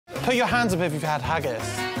Put your hands up if you've had haggis.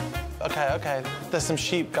 OK. There's some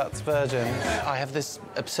sheep guts virgin. I have this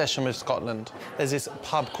obsession with Scotland. There's this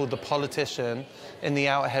pub called The Politician in the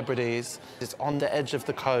Outer Hebrides. It's on the edge of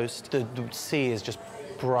the coast. The sea is just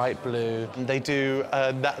bright blue. And they do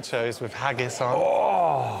nachos with haggis on.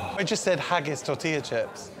 Oh! I just said haggis tortilla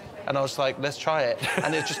chips. And I was like, let's try it.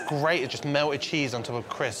 And it's just great. It's just melted cheese on top of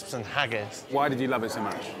crisps and haggis. Why did you love it so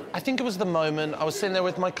much? I think it was the moment. I was sitting there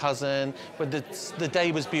with my cousin, where the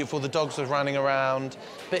day was beautiful, the dogs were running around,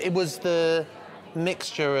 but it was the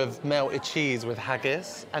mixture of melted cheese with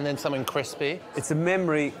haggis and then something crispy. It's a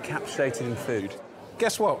memory encapsulated in food.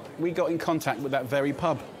 Guess what? We got in contact with that very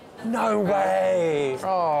pub. No way!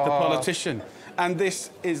 Oh. The Politician. And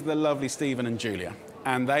this is the lovely Stephen and Julia.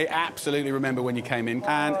 And they absolutely remember when you came in.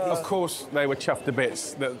 And, of course, they were chuffed to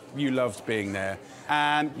bits that you loved being there.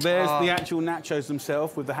 And there's the actual nachos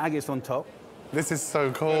themselves with the haggis on top. This is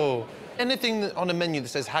so cool. Anything on a menu that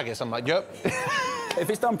says haggis, I'm like, yep. If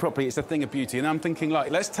it's done properly, it's a thing of beauty. And I'm thinking, like,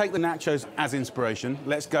 let's take the nachos as inspiration.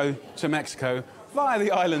 Let's go to Mexico via the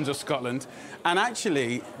islands of Scotland. And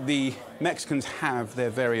actually, the Mexicans have their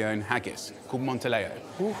very own haggis called Monteleo.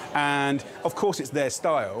 Ooh. And, of course, it's their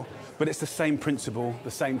style. But it's the same principle, the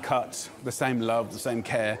same cuts, the same love, the same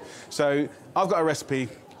care. So I've got a recipe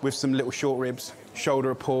with some little short ribs, shoulder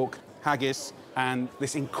of pork, haggis, and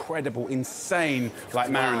this incredible, insane, like,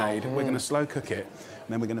 marinade. We're going to slow cook it, and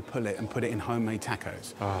then we're going to pull it and put it in homemade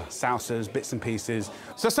tacos. Salsas, bits and pieces.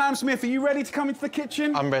 So, Sam Smith, are you ready to come into the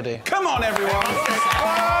kitchen? I'm ready. Come on, everyone.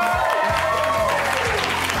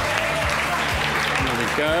 There we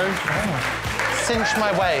go. Cinch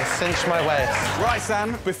my waist, cinch my waist. Right,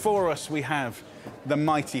 Sam, before us we have the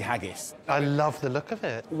mighty haggis. I love the look of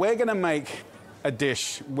it. We're going to make a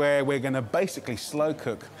dish where we're going to basically slow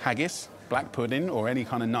cook haggis, black pudding, or any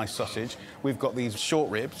kind of nice sausage. We've got these short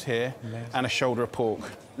ribs here and a shoulder of pork.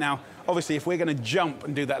 Now, obviously, if we're going to jump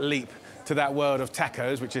and do that leap to that world of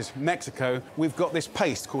tacos, which is Mexico, we've got this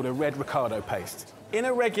paste called a red Ricardo paste. In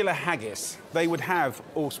a regular haggis, they would have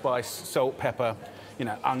allspice, salt, pepper, you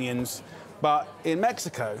know, onions. But in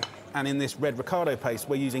Mexico, and in this red Ricardo paste,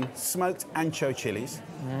 we're using smoked ancho chilies,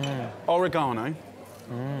 oregano,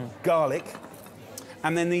 garlic,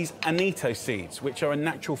 and then these annatto seeds, which are a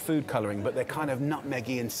natural food colouring, but they're kind of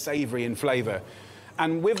nutmeggy and savoury in flavour.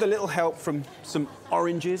 And with a little help from some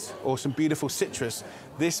oranges or some beautiful citrus,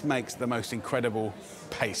 this makes the most incredible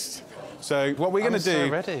paste. So what we're going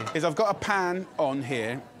to do is I've got a pan on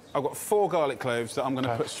here. I've got 4 garlic cloves that I'm going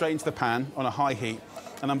to put straight into the pan on a high heat.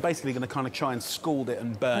 And I'm basically going to kind of try and scald it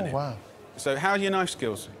and burn it. Wow. So how are your knife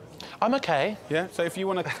skills? I'm OK. Yeah? So if you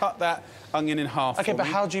want to cut that onion in half OK, but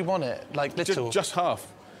how do you want it? Like, little? Just half.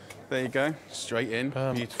 There you go. Straight in.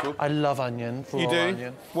 Beautiful. I love onion. You do?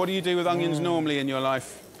 Onion. What do you do with onions normally in your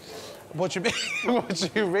life? What do you mean? What do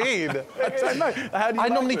you mean? I don't know. How do you I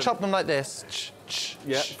normally chop them like this.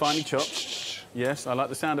 Yeah, finely chopped. Yes, I like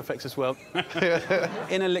the sound effects as well.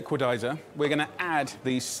 In a liquidizer, we're going to add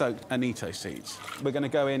these soaked annatto seeds. We're going to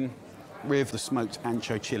go in with the smoked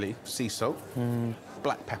ancho chili, sea salt,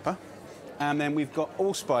 black pepper, and then we've got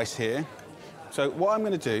allspice here. So what I'm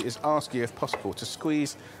going to do is ask you, if possible, to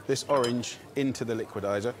squeeze this orange into the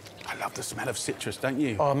liquidizer. I love the smell of citrus, don't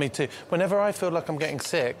you? Oh, me too. Whenever I feel like I'm getting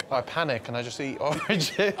sick, I panic and I just eat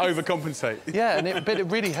oranges. Overcompensate. Yeah, but it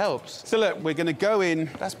really helps. So look, we're going to go in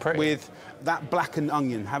with that blackened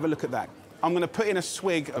onion. Have a look at that. I'm going to put in a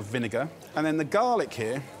swig of vinegar, and then the garlic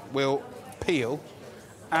here will peel,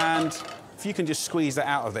 and if you can just squeeze that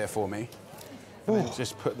out of there for me. Ooh,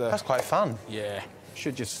 just put the... That's quite fun. Yeah,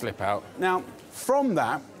 should just slip out. Now, from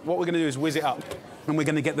that, what we're going to do is whiz it up, and we're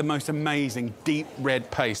going to get the most amazing deep red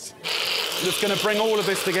paste that's going to bring all of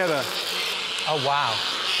this together. Oh, wow.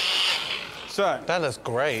 So... That looks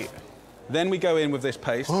great. Then we go in with this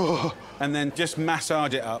paste, and then just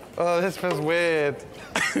massage it up. Oh, this feels weird.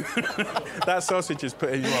 That sausage is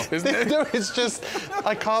putting you off, isn't it? No, it's just...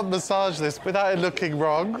 I can't massage this without it looking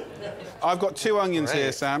wrong. I've got 2 onions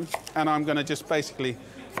here, Sam, and I'm going to just basically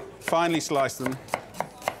finely slice them.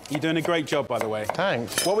 You're doing a great job, by the way.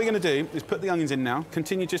 Thanks. What we're going to do is put the onions in now,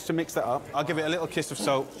 continue just to mix that up. I'll give it a little kiss of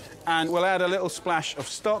salt, and we'll add a little splash of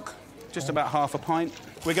stock, just about half a pint.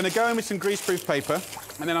 We're going to go in with some greaseproof paper,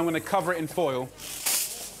 and then I'm going to cover it in foil.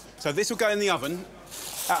 So this will go in the oven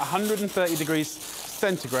at 130 degrees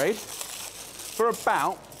centigrade for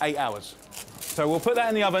about 8 hours. So we'll put that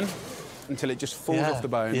in the oven until it just falls off the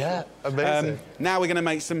bone. Yeah, amazing. Now we're going to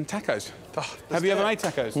make some tacos. Have you ever made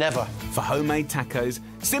tacos? Never. For homemade tacos,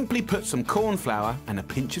 simply put some corn flour and a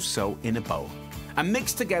pinch of salt in a bowl and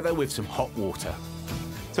mix together with some hot water.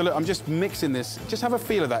 So look, I'm just mixing this. Just have a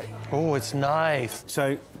feel of that. Oh, it's nice.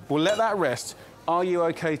 So we'll let that rest Are you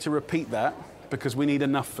okay to repeat that? Because we need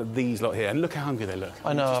enough for these lot here. And look how hungry they look.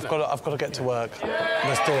 I know, I've got to get to work.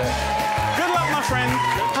 Let's do it. Good luck, my friend.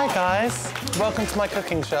 Hi, guys. Welcome to my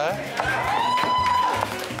cooking show.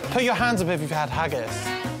 Put your hands up if you've had haggis.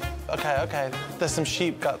 OK, OK. There's some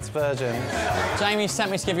sheep guts virgin. Jamie sent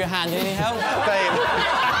me to give you a hand. Do you need help? Babe.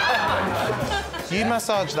 You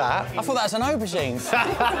massage that. I thought that was an aubergine.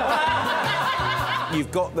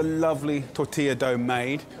 You've got the lovely tortilla dough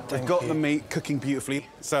made. We've got the meat cooking beautifully.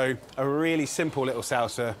 So a really simple little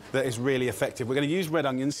salsa that is really effective. We're going to use red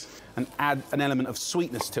onions and add an element of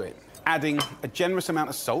sweetness to it. Adding a generous amount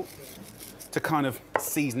of salt to kind of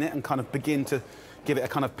season it and kind of begin to give it a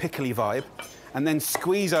kind of pickly vibe. And then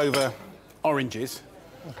squeeze over oranges,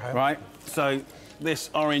 right? So this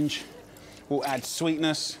orange will add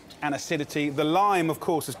sweetness and acidity. The lime, of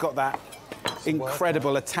course, has got that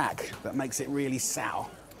incredible attack that makes it really sour.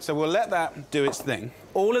 So we'll let that do its thing.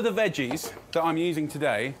 All of the veggies that I'm using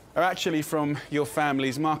today are actually from your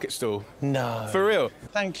family's market stall. No. For real.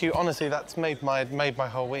 Thank you. Honestly, that's made my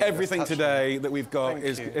whole week. Everything today that we've got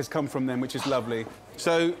has come from them, which is lovely.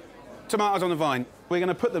 So, tomatoes on the vine. We're going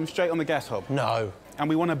to put them straight on the gas hob. No. And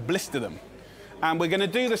we want to blister them. And we're going to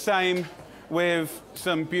do the same with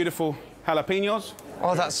some beautiful jalapenos.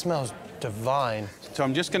 Oh, that smells divine. So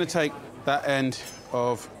I'm just going to take that end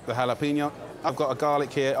of the jalapeno. I've got a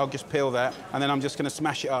garlic here. I'll just peel that. And then I'm just going to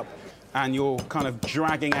smash it up. And you're kind of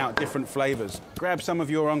dragging out different flavours. Grab some of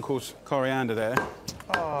your uncle's coriander there.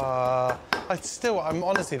 I'm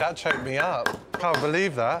honestly, that choked me up. Can't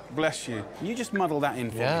believe that. Bless you. You just muddle that in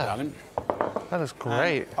for me, darling. That is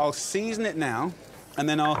great. I'll season it now, and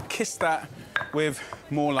then I'll kiss that with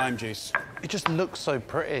more lime juice. It just looks so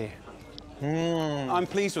pretty. I'm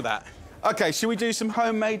pleased with that. OK, should we do some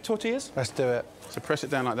homemade tortillas? Let's do it. So press it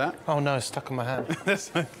down like that. Oh, no, it's stuck on my hand.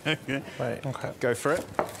 That's OK. Wait, OK. Go for it.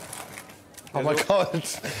 Oh, my God.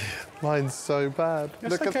 Mine's so bad.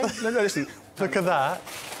 Look at that. No, listen. Look at that.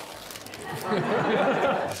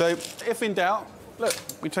 So, if in doubt, look,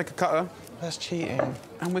 we take a cutter. That's cheating.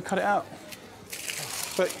 And we cut it out.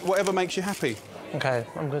 But whatever makes you happy. OK,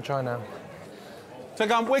 I'm going to try now. So,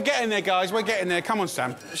 go on, we're getting there, guys. We're getting there. Come on,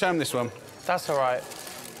 Sam. Show him this one. That's all right.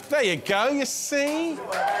 There you go. You see?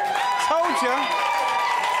 Told you.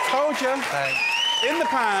 Told you. Thanks. In the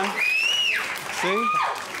pan. See?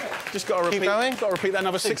 Just got to repeat. Keep going. Got to repeat that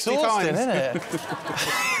another 60 exhausting, times. Isn't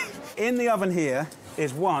it? In the oven here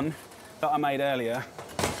is one that I made earlier.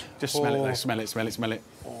 Just smell it, though. Smell it, smell it, smell it.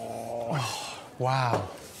 Oh. Wow.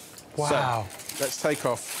 Wow. So, let's take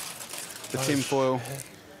off the tin foil.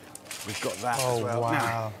 We've got that as well. Wow.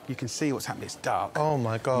 Now, you can see what's happening. It's dark. Oh,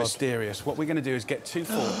 my God. Mysterious. What we're going to do is get 2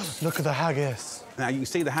 forks. Look at the haggis. Now, you can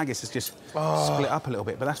see the haggis has just split up a little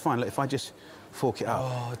bit, but that's fine. Look, if I just fork it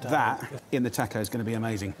up, that in the taco is going to be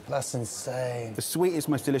amazing. That's insane. The sweetest,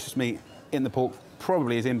 most delicious meat in the pork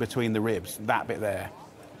probably is in between the ribs, that bit there.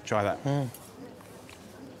 Try that. Do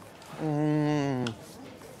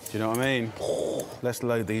you know what I mean? Let's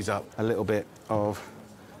load these up. A little bit of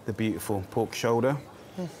the beautiful pork shoulder.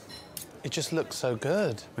 It just looks so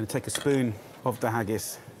good. I'm going to take a spoon of the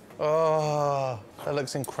haggis. Oh, that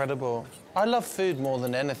looks incredible. I love food more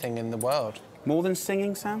than anything in the world. More than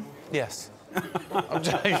singing, Sam? Yes. I'm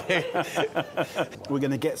joking. We're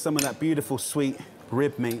going to get some of that beautiful sweet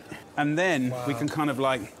rib meat, and then we can kind of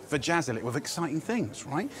like vajazzle it with exciting things,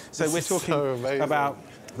 right? So we're talking about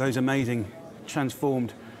those amazing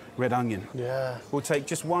transformed red onion. Yeah. We'll take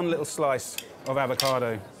just one little slice of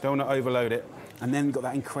avocado, don't want to overload it, and then got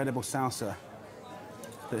that incredible salsa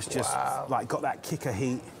that's just like got that kicker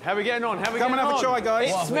heat. How are we getting on? How are we getting on? Come and have a try, guys.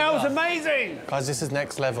 It smells amazing. Guys, this is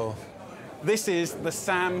next level. This is the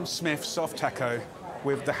Sam Smith soft taco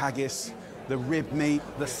with the haggis, the rib meat,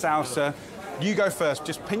 the salsa. You go first,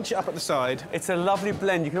 just pinch it up at the side. It's a lovely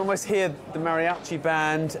blend. You can almost hear the mariachi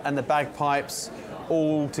band and the bagpipes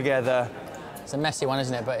all together. It's a messy one,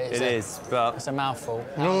 isn't it? But It is, but it's a mouthful.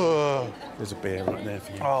 Oh, There's a beer right there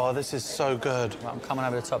for you. oh, this is so good. Right, I'm coming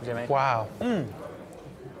over the top, Jimmy. Wow.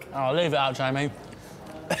 Oh, leave it out, Jamie.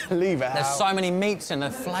 Leave it There's out. so many meats and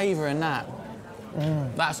the flavour in that.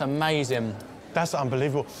 That's amazing. That's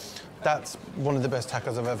unbelievable. That's one of the best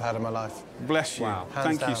tacos I've ever had in my life. Bless you. Wow. Hands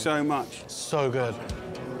Thank you down. so much. So good.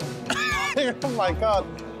 Oh my God.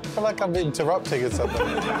 I feel like I'm interrupting or something.